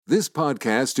This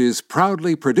podcast is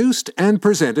proudly produced and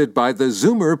presented by the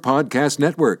Zoomer Podcast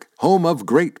Network, home of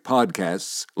great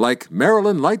podcasts like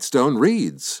Marilyn Lightstone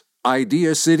Reads,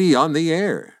 Idea City on the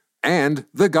Air, and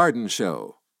The Garden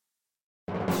Show.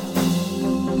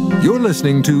 You're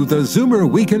listening to the Zoomer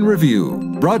Week in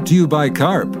Review, brought to you by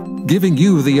CARP, giving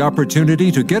you the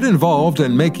opportunity to get involved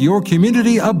and make your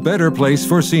community a better place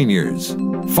for seniors.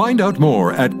 Find out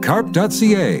more at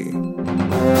carp.ca.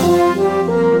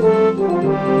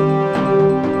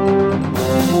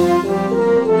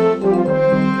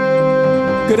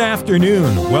 Good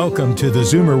afternoon. Welcome to the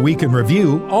Zoomer Week in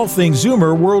Review, all things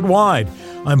Zoomer worldwide.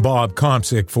 I'm Bob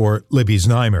Komsic for Libby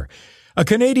Znaimer. A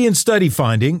Canadian study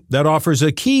finding that offers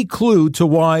a key clue to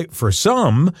why, for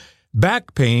some,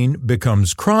 back pain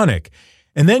becomes chronic.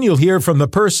 And then you'll hear from the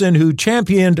person who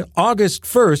championed August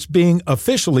 1st being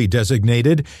officially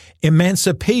designated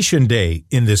Emancipation Day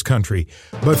in this country.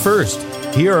 But first,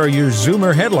 here are your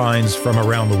Zoomer headlines from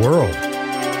around the world.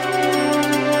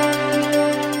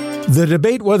 The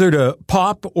debate whether to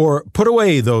pop or put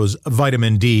away those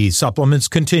vitamin D supplements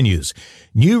continues.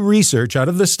 New research out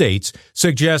of the States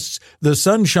suggests the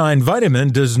sunshine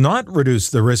vitamin does not reduce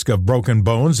the risk of broken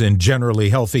bones in generally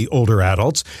healthy older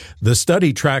adults. The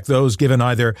study tracked those given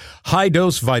either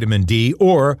high-dose vitamin D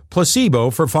or placebo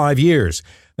for 5 years.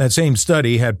 That same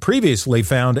study had previously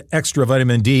found extra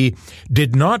vitamin D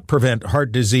did not prevent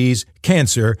heart disease,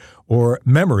 cancer, or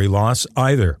memory loss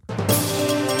either.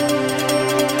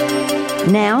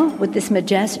 Now, with this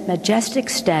majestic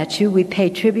statue, we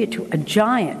pay tribute to a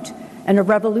giant and a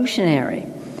revolutionary,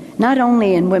 not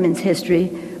only in women's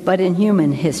history, but in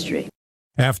human history.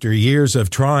 After years of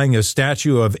trying, a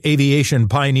statue of aviation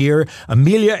pioneer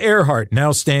Amelia Earhart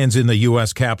now stands in the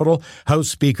U.S. Capitol. House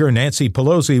Speaker Nancy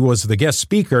Pelosi was the guest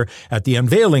speaker at the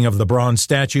unveiling of the bronze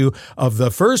statue of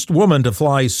the first woman to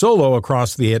fly solo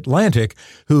across the Atlantic,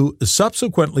 who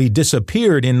subsequently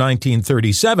disappeared in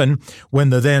 1937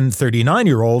 when the then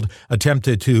 39-year-old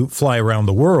attempted to fly around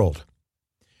the world.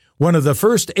 One of the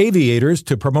first aviators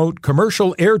to promote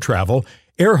commercial air travel,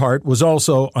 Earhart was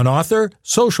also an author,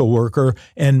 social worker,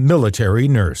 and military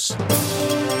nurse.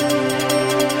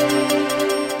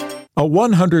 A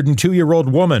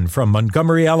 102-year-old woman from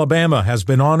Montgomery, Alabama, has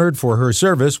been honored for her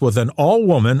service with an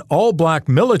all-woman, all-black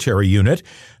military unit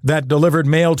that delivered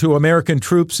mail to American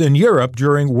troops in Europe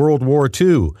during World War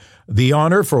II. The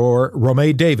honor for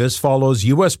Romay Davis follows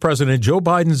U.S. President Joe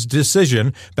Biden's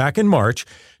decision back in March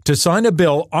to sign a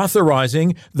bill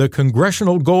authorizing the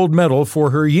Congressional Gold Medal for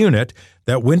her unit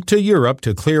that went to Europe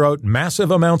to clear out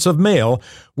massive amounts of mail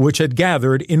which had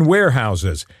gathered in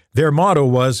warehouses. Their motto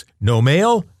was, "No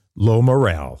mail, low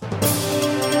morale."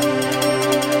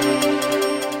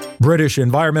 British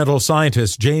environmental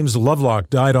scientist James Lovelock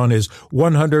died on his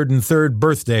 103rd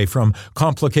birthday from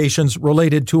complications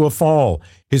related to a fall.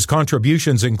 His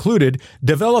contributions included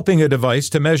developing a device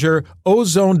to measure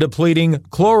ozone-depleting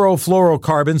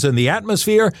chlorofluorocarbons in the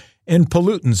atmosphere and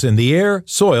pollutants in the air,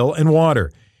 soil, and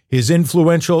water. His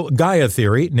influential Gaia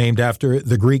theory, named after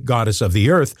the Greek goddess of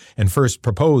the earth and first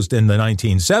proposed in the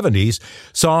 1970s,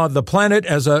 saw the planet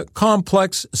as a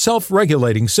complex,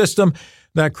 self-regulating system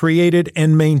that created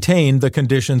and maintained the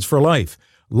conditions for life.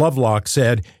 Lovelock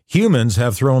said, "Humans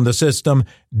have thrown the system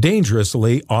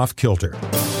dangerously off kilter."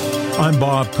 I'm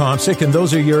Bob Komsic, and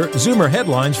those are your Zoomer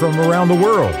headlines from around the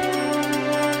world.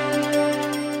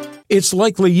 It's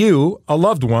likely you, a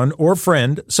loved one, or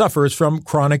friend suffers from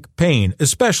chronic pain,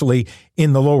 especially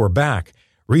in the lower back.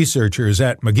 Researchers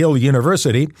at McGill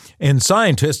University and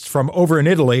scientists from over in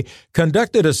Italy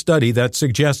conducted a study that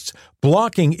suggests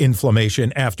blocking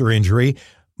inflammation after injury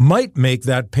might make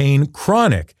that pain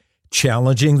chronic,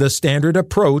 challenging the standard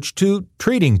approach to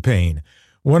treating pain.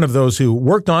 One of those who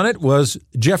worked on it was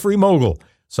Jeffrey Mogil,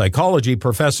 psychology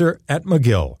professor at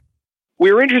McGill.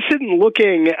 We were interested in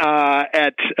looking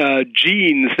at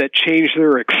genes that change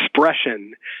their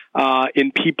expression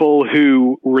in people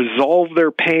who resolve their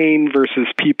pain versus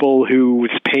people whose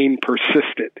pain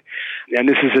persisted. And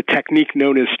this is a technique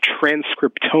known as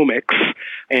transcriptomics,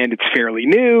 and it's fairly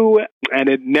new, and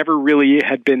it never really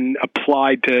had been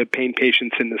applied to pain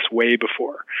patients in this way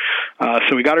before.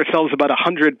 So we got ourselves about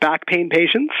 100 back pain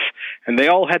patients, and they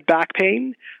all had back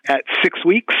pain at 6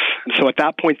 weeks. So at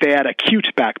that point, they had acute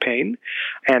back pain,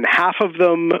 and half of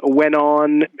them went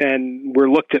on and were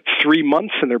looked at 3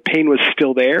 months, and their pain was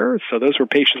still there. So those were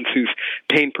patients whose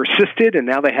pain persisted, and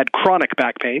now they had chronic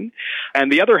back pain.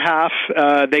 And the other half,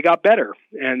 they got better,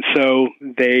 and so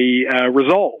they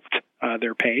resolved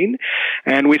their pain.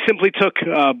 And we simply took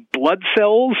blood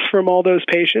cells from all those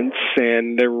patients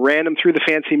and ran them through the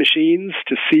fancy machines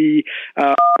to see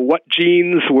what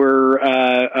genes were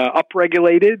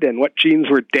upregulated and what genes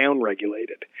were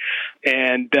downregulated.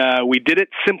 And we did it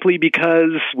simply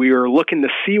because we were looking to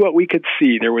see what we could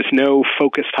see. There was no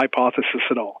focused hypothesis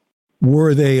at all.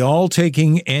 Were they all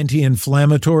taking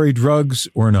anti-inflammatory drugs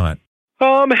or not?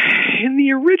 In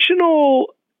the original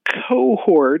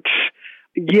cohort,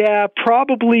 yeah,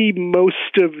 probably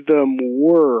most of them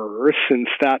were, since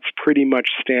that's pretty much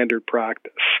standard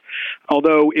practice.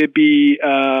 Although it'd be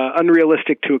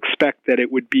unrealistic to expect that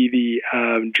it would be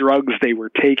the drugs they were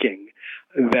taking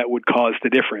that would cause the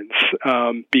difference,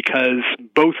 because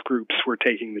both groups were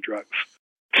taking the drugs.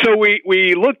 So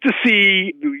we looked to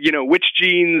see, which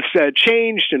genes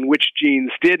changed and which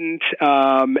genes didn't,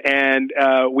 and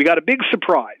we got a big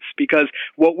surprise, because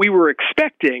what we were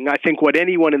expecting, I think what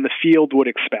anyone in the field would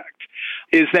expect,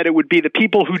 is that it would be the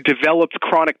people who developed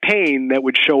chronic pain that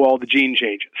would show all the gene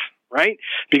changes, right?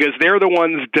 Because they're the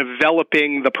ones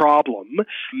developing the problem,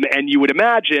 and you would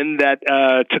imagine that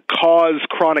to cause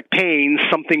chronic pain,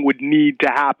 something would need to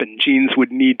happen. Genes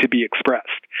would need to be expressed.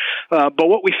 But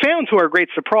what we found, to our great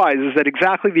surprise, is that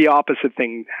exactly the opposite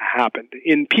thing happened.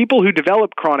 In people who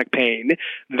developed chronic pain,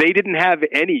 they didn't have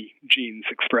any genes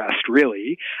expressed,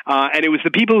 really, and it was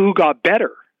the people who got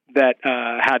better that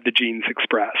had the genes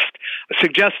expressed,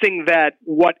 suggesting that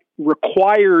what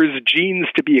requires genes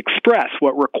to be expressed,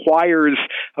 what requires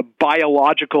a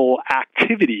biological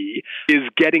activity, is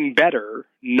getting better,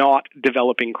 not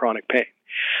developing chronic pain.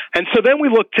 And so then we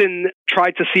looked and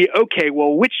tried to see, okay,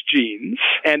 well, which genes?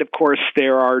 And of course,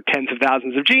 there are tens of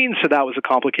thousands of genes, so that was a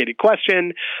complicated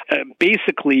question.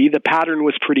 Basically, the pattern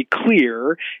was pretty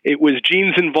clear. It was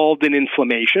genes involved in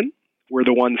inflammation were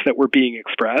the ones that were being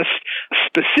expressed,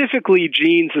 specifically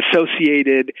genes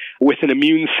associated with an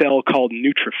immune cell called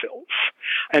neutrophils.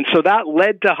 And so that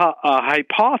led to a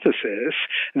hypothesis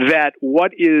that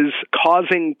what is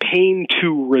causing pain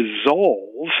to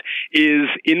resolve is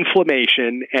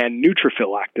inflammation and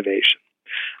neutrophil activation.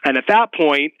 And at that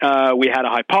point, we had a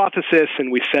hypothesis,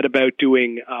 and we set about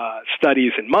doing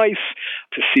studies in mice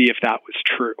to see if that was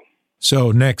true.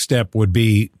 So next step would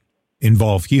be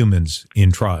involve humans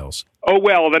in trials. Oh,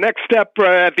 well, the next step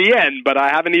at the end, but I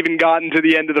haven't even gotten to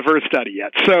the end of the first study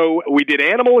yet. So we did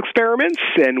animal experiments,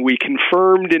 and we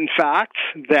confirmed, in fact,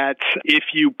 that if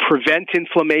you prevent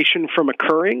inflammation from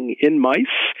occurring in mice,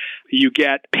 you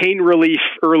get pain relief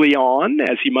early on,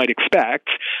 as you might expect,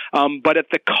 but at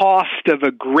the cost of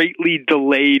a greatly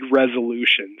delayed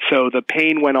resolution. So the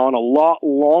pain went on a lot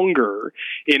longer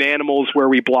in animals where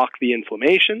we blocked the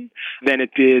inflammation than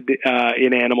it did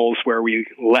in animals where we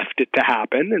left it to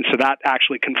happen. And so that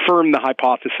actually confirmed the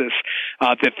hypothesis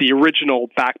that the original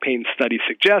back pain study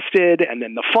suggested. And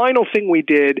then the final thing we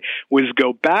did was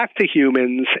go back to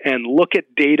humans and look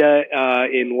at data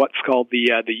in what's called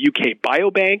the UK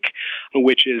Biobank,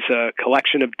 which is a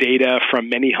collection of data from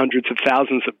many hundreds of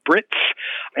thousands of Brits.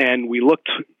 And we looked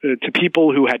to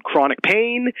people who had chronic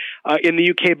pain in the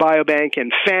UK Biobank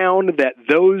and found that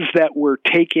those that were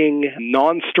taking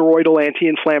non-steroidal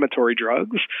anti-inflammatory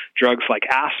drugs like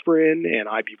aspirin and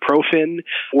ibuprofen,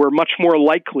 were much more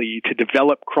likely to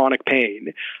develop chronic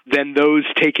pain than those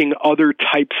taking other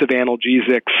types of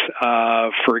analgesics,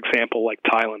 for example, like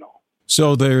Tylenol.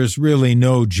 So there's really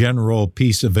no general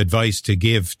piece of advice to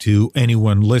give to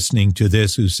anyone listening to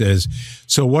this who says,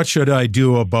 so what should I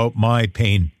do about my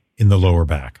pain in the lower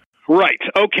back? Right.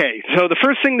 Okay. So the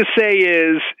first thing to say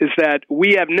is that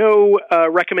we have no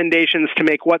recommendations to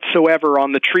make whatsoever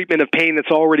on the treatment of pain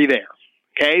that's already there.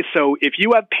 Okay. So if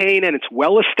you have pain and it's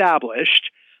well established,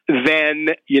 then,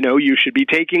 you should be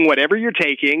taking whatever you're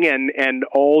taking, and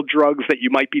all drugs that you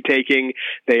might be taking,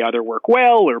 they either work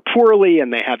well or poorly,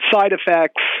 and they have side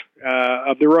effects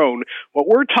of their own. What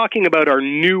we're talking about are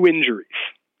new injuries.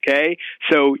 Okay,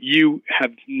 so you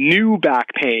have new back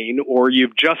pain, or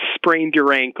you've just sprained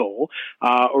your ankle,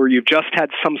 or you've just had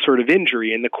some sort of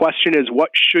injury. And the question is, what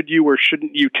should you or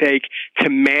shouldn't you take to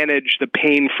manage the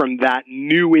pain from that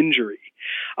new injury?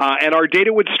 And our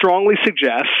data would strongly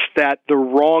suggest that the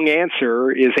wrong answer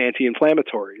is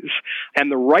anti-inflammatories,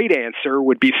 and the right answer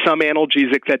would be some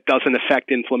analgesic that doesn't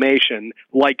affect inflammation,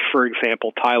 like, for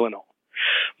example, Tylenol.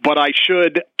 But I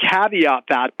should caveat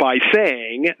that by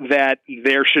saying that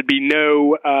there should be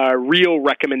no real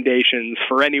recommendations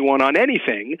for anyone on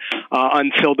anything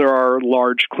until there are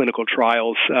large clinical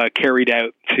trials carried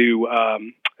out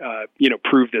to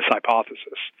prove this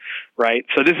hypothesis, right?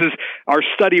 So our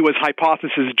study was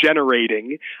hypothesis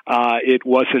generating. It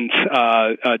wasn't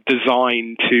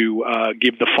designed to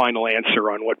give the final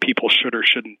answer on what people should or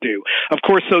shouldn't do. Of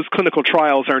course, those clinical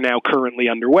trials are now currently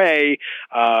underway.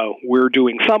 We're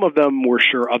doing some of them. We're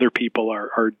sure other people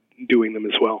are doing them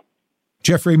as well.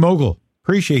 Jeffrey Mogil,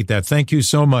 appreciate that. Thank you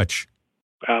so much.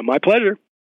 My pleasure.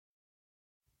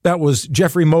 That was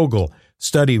Jeffrey Mogil,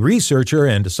 study researcher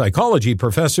and psychology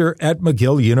professor at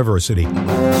McGill University.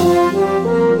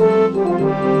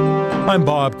 I'm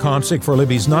Bob Komsic for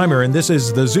Libby Znaimer, and this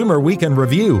is the Zoomer Weekend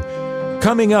Review.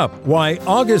 Coming up, why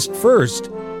August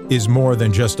 1st is more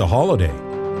than just a holiday.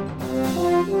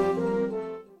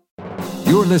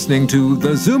 You're listening to the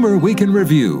Zoomer Weekend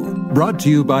Review, brought to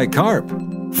you by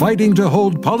CARP, fighting to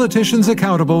hold politicians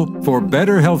accountable for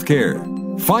better health care.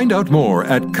 Find out more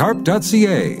at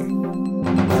carp.ca.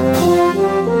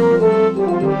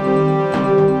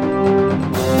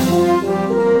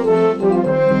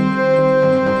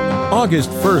 August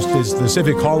 1st is the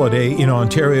civic holiday in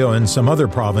Ontario and some other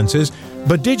provinces,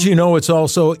 but did you know it's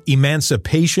also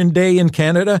Emancipation Day in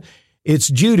Canada? It's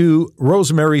due to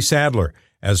Rosemary Sadler.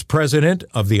 As president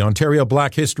of the Ontario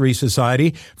Black History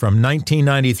Society from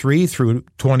 1993 through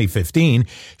 2015,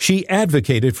 she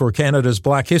advocated for Canada's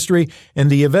Black history and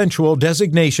the eventual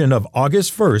designation of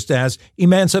August 1st as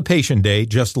Emancipation Day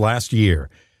just last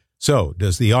year. So,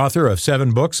 does the author of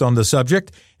 7 books on the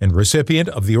subject and recipient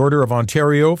of the Order of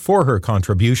Ontario for her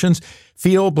contributions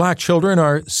feel Black children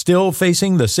are still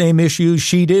facing the same issues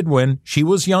she did when she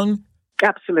was young?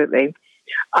 Absolutely.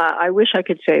 I wish I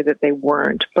could say that they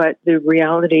weren't, but the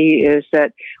reality is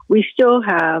that we still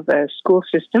have a school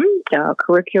system,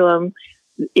 curriculum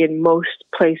in most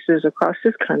places across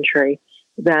this country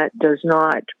that does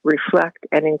not reflect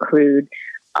and include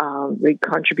the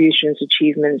contributions,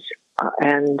 achievements,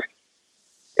 and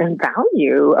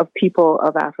value of people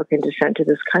of African descent to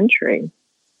this country.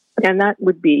 And that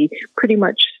would be pretty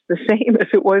much the same as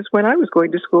it was when I was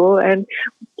going to school and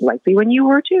likely when you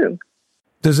were too.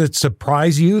 Does it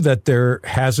surprise you that there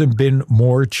hasn't been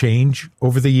more change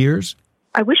over the years?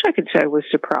 I wish I could say I was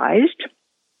surprised,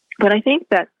 but I think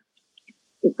that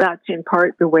that's in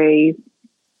part the way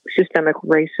systemic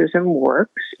racism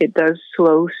works. It does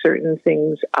slow certain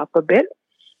things up a bit,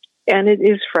 and it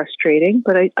is frustrating,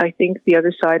 but I think the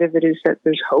other side of it is that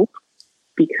there's hope,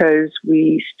 because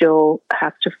we still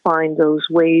have to find those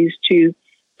ways to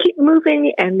keep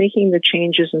moving and making the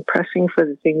changes and pressing for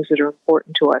the things that are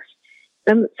important to us.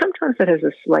 And sometimes that has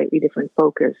a slightly different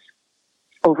focus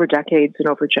over decades and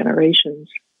over generations.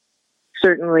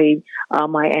 Certainly,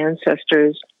 my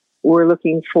ancestors were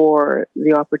looking for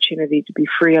the opportunity to be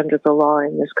free under the law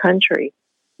in this country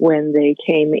when they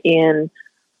came in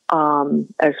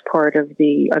as part of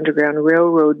the Underground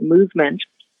Railroad movement.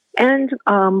 And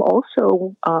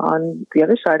also on the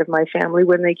other side of my family,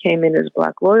 when they came in as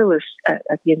Black loyalists at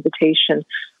the invitation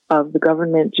of the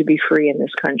government to be free in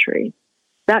this country.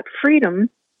 That freedom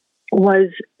was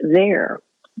there,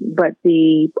 but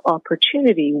the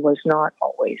opportunity was not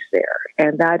always there.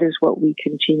 And that is what we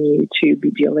continue to be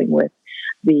dealing with,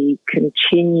 the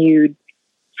continued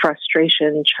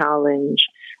frustration, challenge,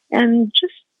 and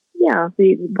just,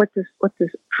 what does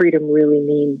freedom really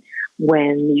mean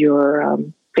when you're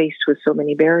faced with so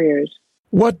many barriers?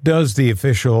 What does the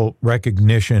official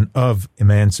recognition of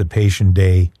Emancipation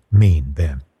Day mean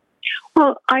then?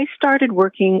 Well, I started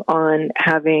working on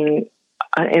having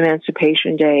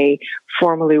Emancipation Day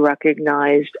formally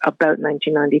recognized about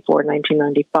 1994,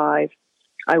 1995.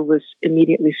 I was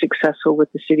immediately successful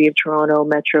with the City of Toronto,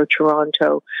 Metro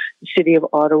Toronto, the City of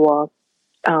Ottawa.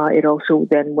 It also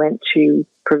then went to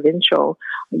provincial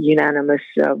unanimous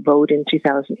vote in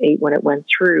 2008 when it went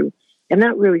through. And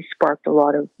that really sparked a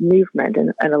lot of movement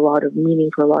and a lot of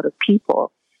meaning for a lot of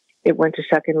people. It went to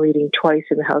second reading twice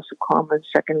in the House of Commons,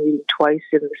 second reading twice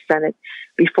in the Senate,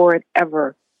 before it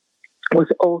ever was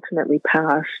ultimately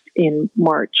passed in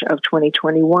March of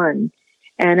 2021.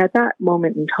 And at that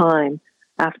moment in time,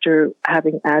 after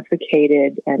having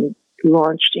advocated and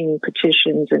launching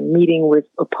petitions and meeting with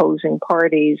opposing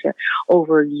parties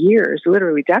over years,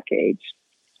 literally decades,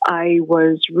 I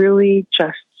was really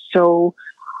just so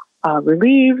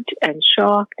relieved and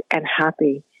shocked and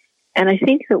happy. And I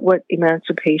think that what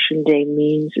Emancipation Day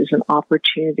means is an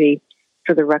opportunity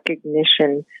for the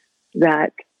recognition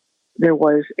that there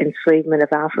was enslavement of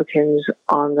Africans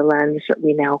on the lands that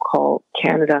we now call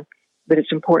Canada, but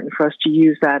it's important for us to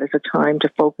use that as a time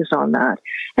to focus on that.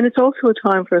 And it's also a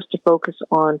time for us to focus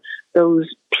on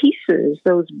those pieces,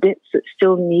 those bits that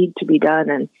still need to be done.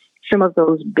 And some of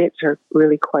those bits are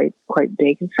really quite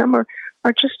big, and some are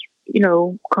just,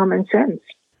 common sense.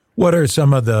 What are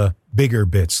some of the bigger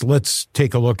bits? Let's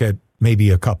take a look at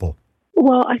maybe a couple.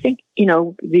 Well, I think,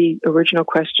 the original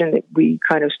question that we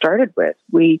kind of started with,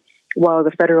 while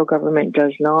the federal government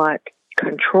does not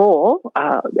control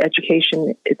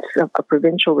education, it's a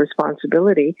provincial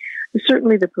responsibility.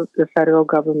 Certainly the federal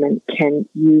government can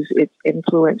use its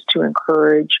influence to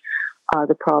encourage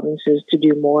the provinces to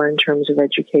do more in terms of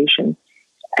education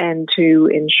and to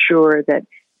ensure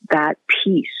that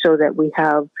piece, so that we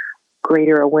have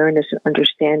greater awareness and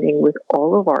understanding with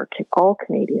all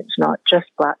Canadians, not just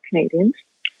Black Canadians,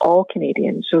 all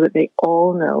Canadians, so that they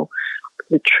all know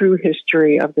the true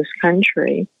history of this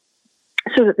country,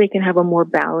 so that they can have a more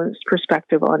balanced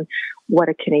perspective on what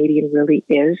a Canadian really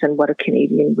is and what a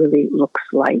Canadian really looks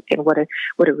like and what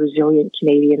a resilient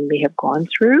Canadian may have gone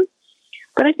through.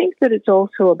 But I think that it's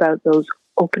also about those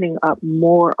opening up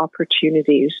more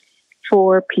opportunities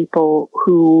for people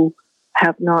who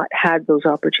have not had those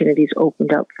opportunities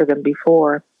opened up for them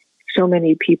before. So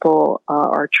many people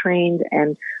are trained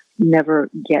and never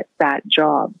get that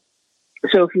job.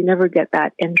 So if you never get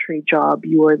that entry job,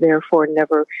 you are therefore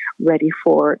never ready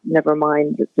for, never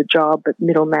mind the job, but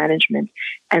middle management.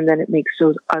 And then it makes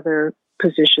those other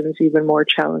positions even more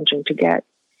challenging to get.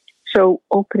 So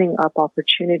opening up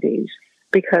opportunities,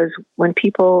 because when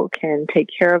people can take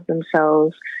care of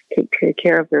themselves, take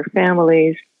care of their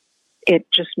families, it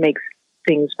just makes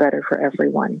things better for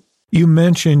everyone. You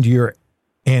mentioned your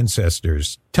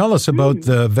ancestors. Tell us about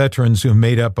the veterans who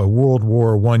made up a World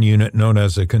War I unit known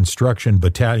as a construction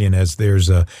battalion, as there's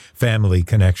a family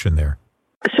connection there.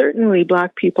 Certainly,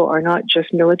 Black people are not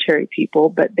just military people,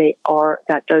 but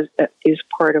that is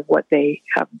part of what they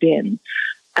have been.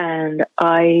 And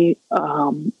I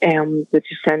am the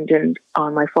descendant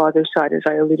on my father's side, as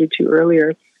I alluded to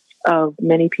earlier, of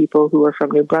many people who are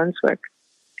from New Brunswick.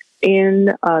 In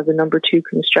the number 2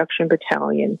 construction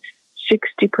battalion,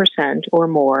 60% or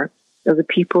more of the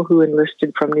people who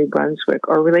enlisted from New Brunswick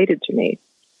are related to me.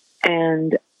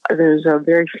 And there's a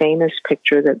very famous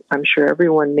picture that I'm sure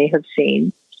everyone may have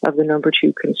seen of the number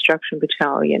 2 construction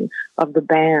battalion, of the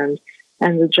band,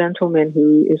 and the gentleman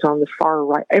who is on the far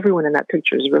right. Everyone in that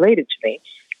picture is related to me,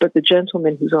 but the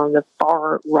gentleman who's on the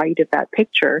far right of that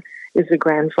picture is the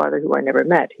grandfather who I never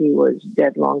met. He was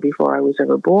dead long before I was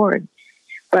ever born.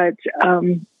 But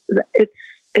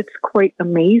it's quite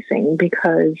amazing,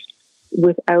 because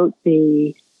without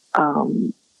the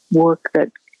work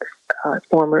that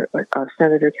former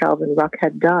Senator Calvin Ruck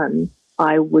had done,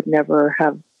 I would never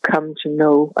have come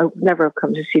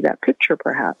to see that picture,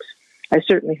 perhaps. I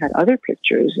certainly had other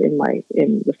pictures in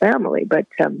the family, but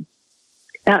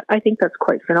I think that's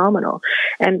quite phenomenal.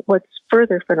 And what's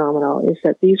further phenomenal is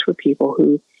that these were people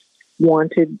who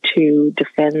wanted to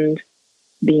defend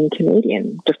being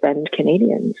Canadian, defend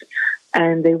Canadians,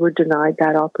 and they were denied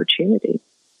that opportunity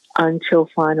until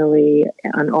finally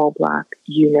an all-Black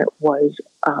unit was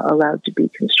allowed to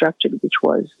be constructed, which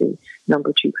was the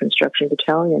number 2 construction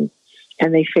battalion.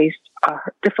 And they faced a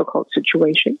difficult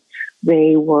situation.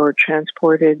 They were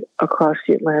transported across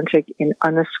the Atlantic in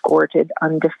unescorted,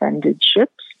 undefended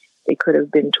ships. They could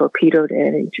have been torpedoed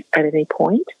at any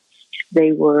point.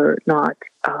 They were not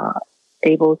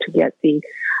able to get the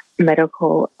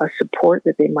medical support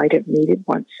that they might have needed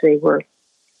once they were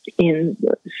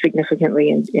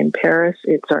significantly in Paris.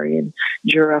 In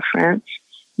Jura, France,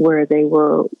 where they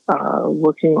were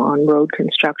working on road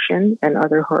construction and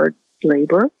other hard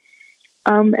labor.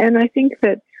 And I think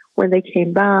that when they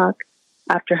came back,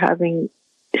 after having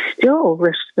still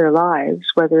risked their lives,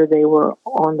 whether they were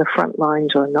on the front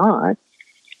lines or not,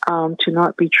 to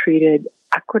not be treated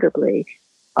equitably,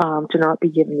 to not be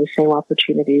given the same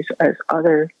opportunities as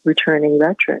other returning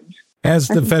veterans. Has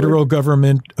the federal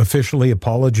government officially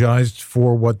apologized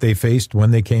for what they faced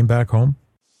when they came back home?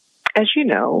 As you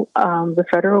know, the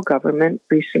federal government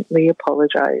recently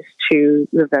apologized to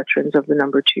the veterans of the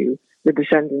number 2, the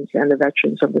descendants and the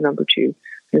veterans of the number 2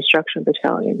 construction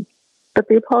battalion. But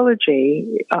the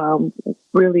apology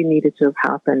really needed to have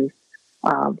happened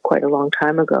quite a long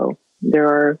time ago. There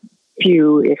are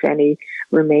few, if any,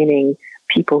 remaining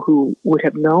people who would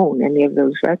have known any of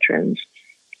those veterans.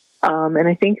 And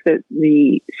I think that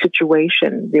the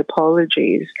situation, the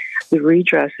apologies, the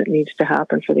redress that needs to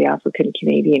happen for the African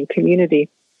Canadian community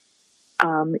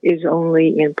is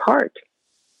only in part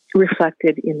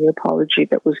reflected in the apology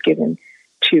that was given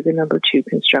to the number 2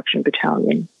 construction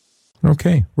battalion.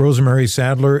 Okay. Rosemary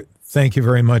Sadler, thank you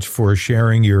very much for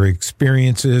sharing your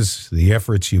experiences, the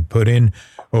efforts you put in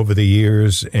over the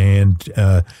years, and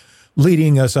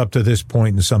leading us up to this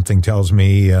point. And something tells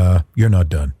me you're not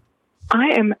done.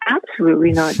 I am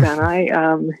absolutely not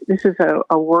done. This is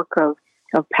a work of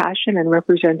passion and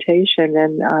representation,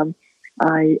 and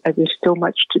there's still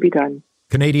much to be done.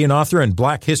 Canadian author and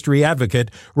Black history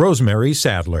advocate Rosemary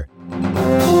Sadler.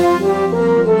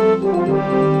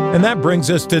 And that brings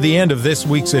us to the end of this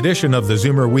week's edition of the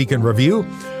Zoomer Week in Review.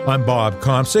 I'm Bob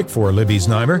Komsic for Libby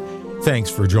Znaimer. Thanks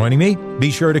for joining me.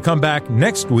 Be sure to come back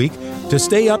next week to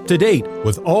stay up to date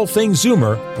with all things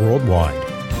Zoomer worldwide.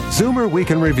 Zoomer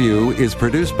Week in Review is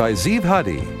produced by Zeev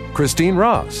Huddy, Christine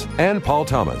Ross, and Paul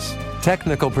Thomas.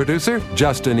 Technical producer,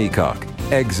 Justin Eacock.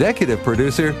 Executive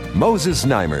producer, Moses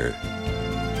Znaimer.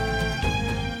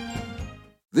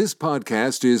 This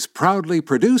podcast is proudly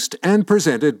produced and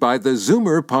presented by the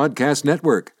Zoomer Podcast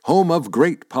Network, home of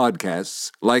great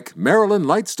podcasts like Marilyn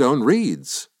Lightstone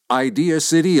Reads, Idea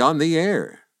City on the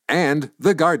Air, and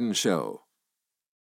The Garden Show.